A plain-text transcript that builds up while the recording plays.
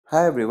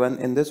Hi everyone,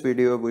 in this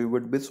video we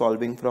would be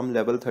solving from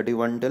level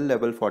 31 till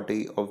level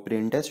 40 of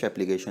brain test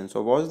application.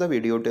 So watch the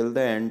video till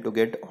the end to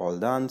get all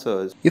the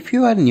answers. If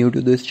you are new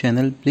to this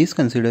channel, please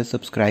consider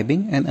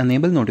subscribing and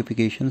enable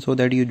notifications so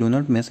that you do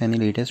not miss any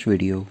latest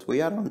video. We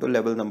are on to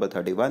level number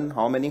 31.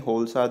 How many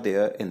holes are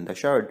there in the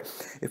shirt?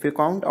 If you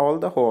count all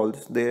the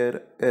holes,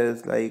 there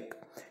is like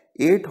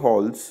 8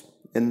 holes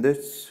in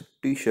this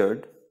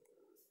t-shirt,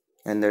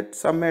 and let's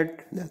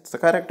submit. That's the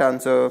correct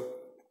answer.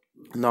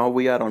 Now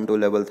we are on to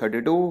level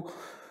 32.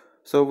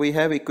 So we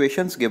have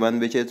equations given,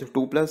 which is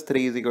 2 plus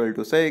 3 is equal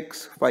to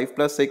 6, 5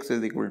 plus 6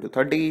 is equal to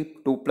 30,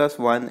 2 plus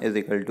 1 is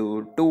equal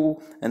to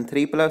 2, and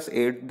 3 plus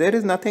 8. There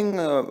is nothing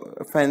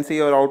fancy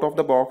or out of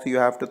the box you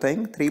have to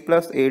think. 3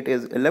 plus 8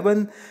 is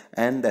 11,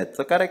 and that's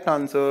the correct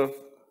answer.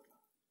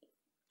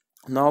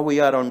 Now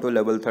we are on to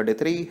level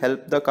 33.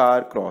 Help the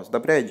car cross the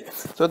bridge.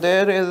 So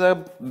there is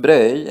a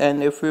bridge,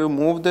 and if you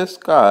move this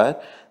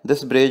car,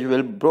 this bridge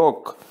will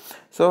broke.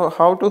 So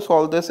how to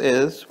solve this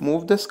is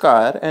move this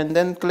car and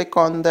then click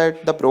on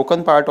the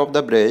broken part of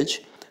the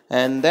bridge,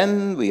 and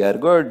then we are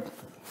good.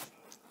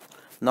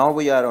 Now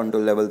we are on to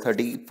level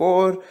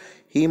 34.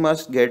 He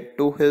must get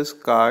to his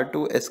car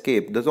to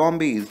escape the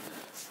zombies.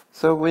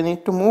 So we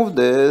need to move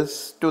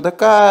this to the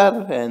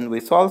car and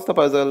we solve the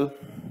puzzle.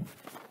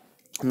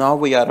 Now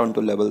we are on to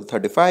level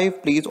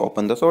 35. Please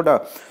open the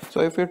soda.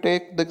 So if you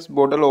take this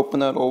bottle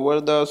opener over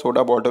the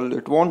soda bottle,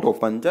 it won't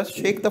open. Just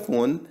shake the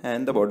phone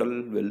and the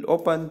bottle will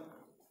open.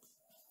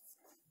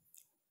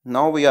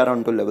 Now we are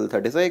on to level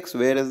 36.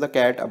 Where is the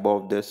cat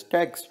above this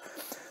text?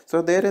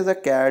 So there is a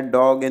cat,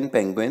 dog and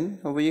penguin.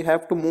 We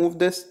have to move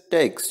this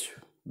text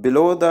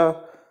below the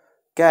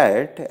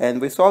cat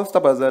and we solve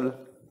the puzzle.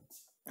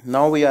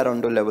 Now we are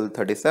on to level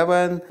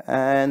 37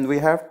 and we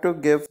have to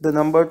give the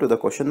number to the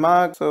question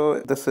mark. So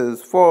this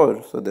is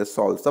 4. So this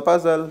solves the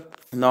puzzle.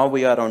 Now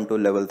we are on to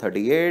level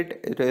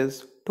 38. It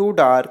is too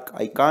dark.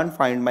 I can't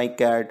find my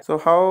cat. So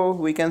how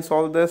we can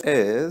solve this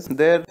is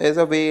there is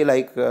a way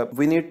like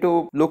we need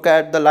to look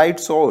at the light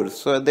source.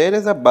 So there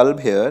is a bulb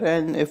here,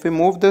 and if we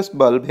move this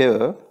bulb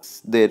here,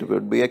 there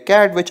would be a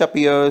cat which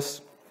appears.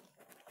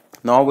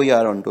 Now we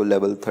are on to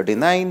level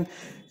 39.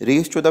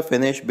 Reach to the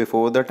finish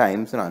before the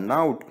times run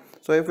out.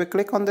 So if we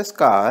click on this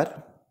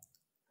car,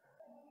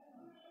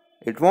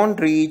 it won't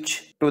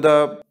reach to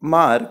the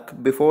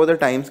mark before the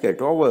times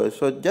get over.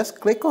 So just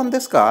click on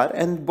this car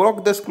and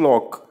block this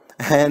clock.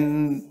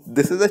 And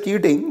this is a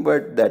cheating,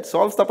 but that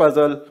solves the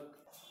puzzle.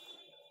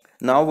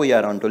 Now we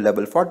are on to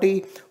level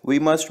 40. We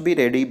must be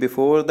ready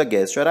before the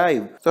guests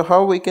arrive. So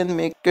how we can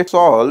make it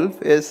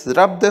solve is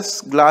rub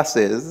this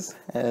glasses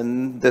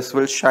and this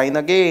will shine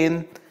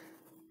again.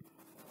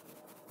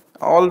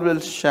 All will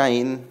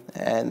shine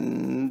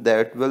and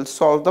that will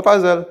solve the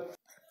puzzle.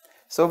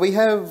 So we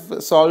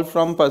have solved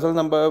from puzzle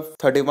number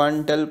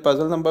 31 till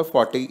puzzle number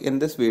 40 in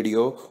this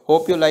video.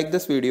 Hope you like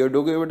this video.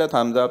 Do give it a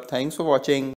thumbs up. Thanks for watching.